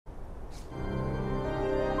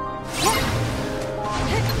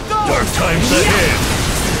Dark times ahead!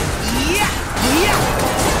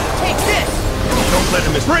 Take this! Don't let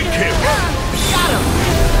him break him! Got him!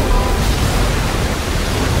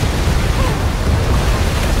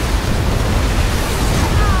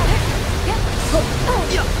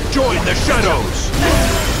 Join the shadows!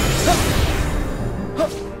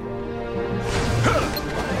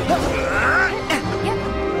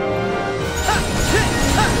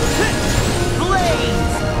 Blaze!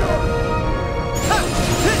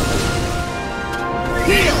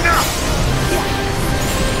 Enough!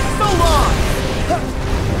 So long!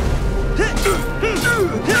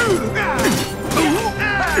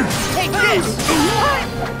 Take this!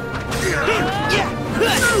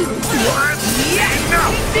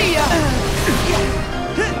 Enough! See ya!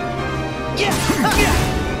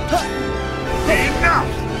 Enough!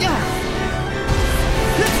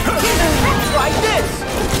 Try this!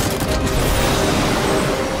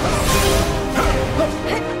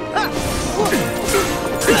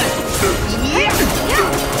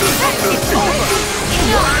 It's over!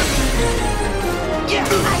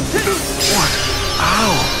 What?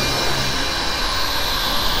 Ow!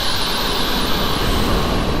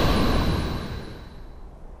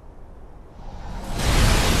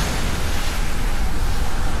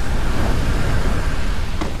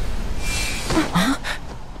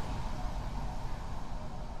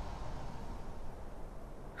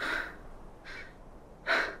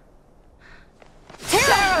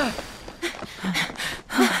 Terra!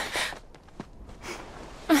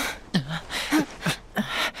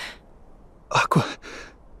 Aqua...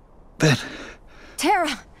 Ben...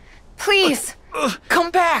 Terra, please.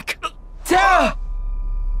 Come back! Terra!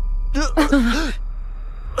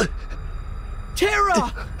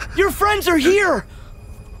 Terra! Your friends are here!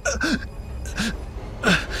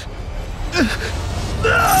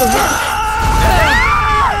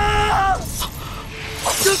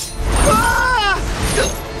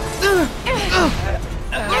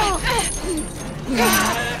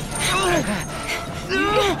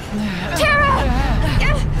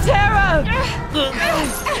 Terra!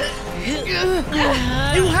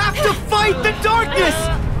 You have to fight the darkness!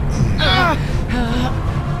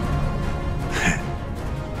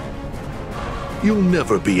 You'll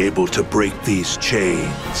never be able to break these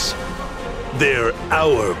chains. They're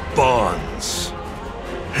our bonds.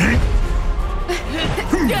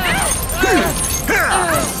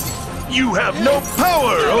 You have no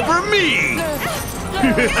power over me!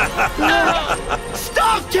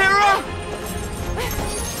 Stop, Terra!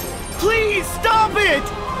 Please stop it!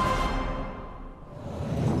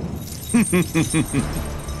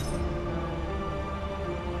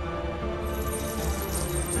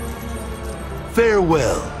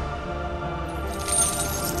 Farewell.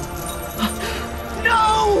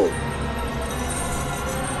 No!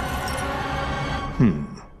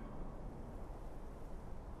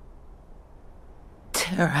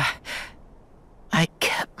 Terra, I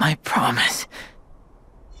kept my promise.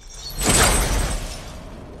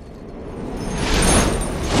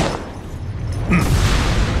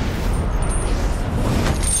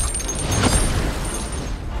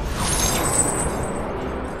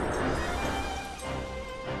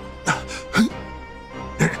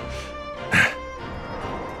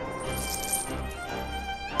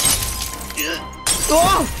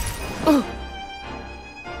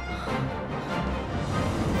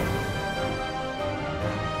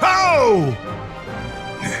 How?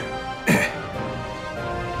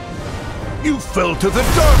 You fell to the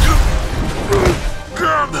dark.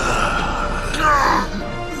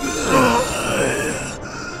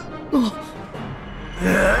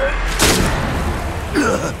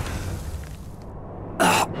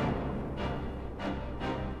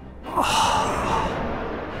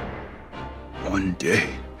 One day,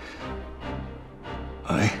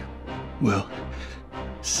 I will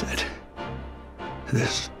set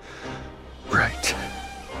this right.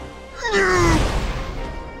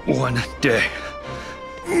 One day,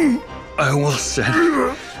 I will set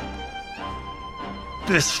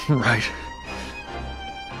this right.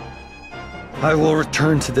 I will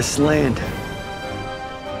return to this land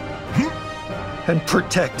and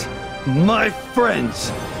protect my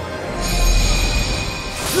friends.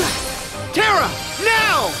 Terra,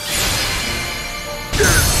 now!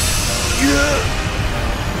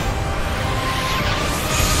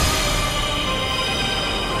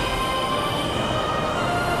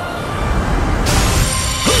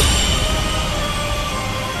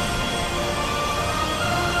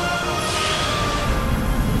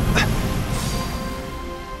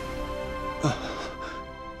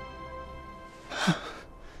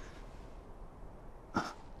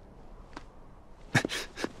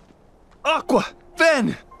 Aqua!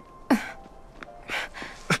 Ben!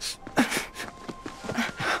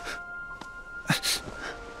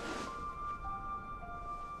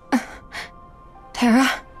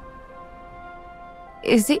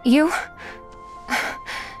 Is it you?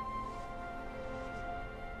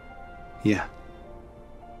 Yeah.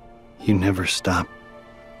 You never stop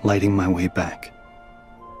lighting my way back.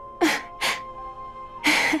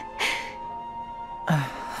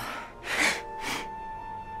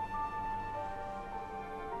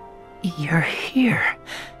 You're here.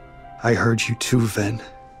 I heard you too, Ven.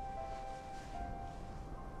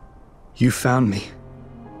 You found me,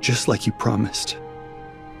 just like you promised.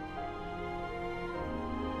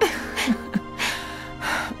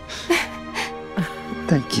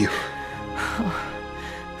 Thank you.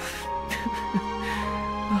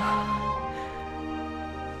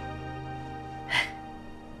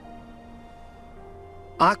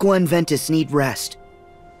 Aqua and Ventus need rest.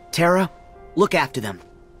 Terra, look after them.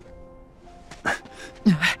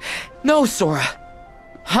 No, Sora.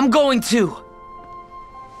 I'm going to.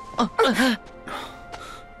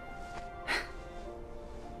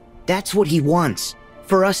 That's what he wants.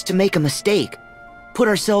 For us to make a mistake. Put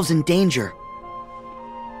ourselves in danger.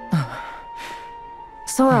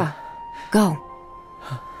 Sora, go.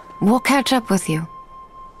 We'll catch up with you.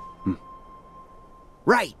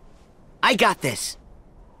 Right. I got this.